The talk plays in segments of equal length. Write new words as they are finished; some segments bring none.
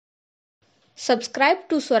Subscribe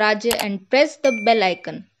to Swarajya and press the bell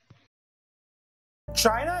icon.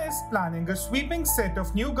 China is planning a sweeping set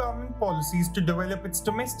of new government policies to develop its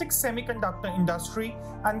domestic semiconductor industry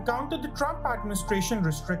and counter the Trump administration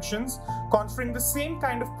restrictions, conferring the same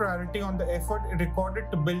kind of priority on the effort it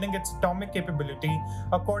recorded to building its atomic capability,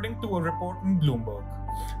 according to a report in Bloomberg.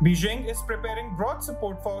 Beijing is preparing broad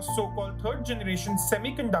support for so-called third-generation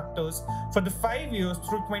semiconductors for the 5 years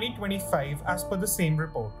through 2025, as per the same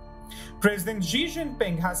report. President Xi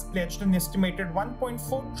Jinping has pledged an estimated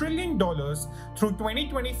 $1.4 trillion through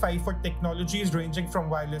 2025 for technologies ranging from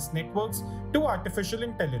wireless networks to artificial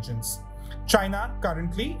intelligence. China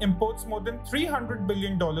currently imports more than $300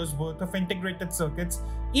 billion worth of integrated circuits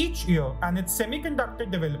each year, and its semiconductor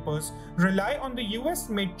developers rely on the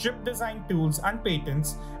US-made chip design tools and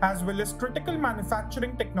patents, as well as critical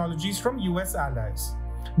manufacturing technologies from US allies.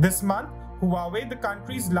 This month, Huawei, the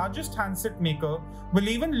country's largest handset maker, will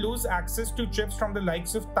even lose access to chips from the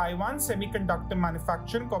likes of Taiwan Semiconductor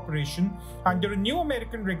Manufacturing Corporation under a new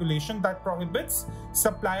American regulation that prohibits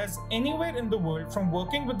suppliers anywhere in the world from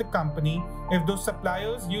working with the company if those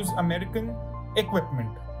suppliers use American equipment.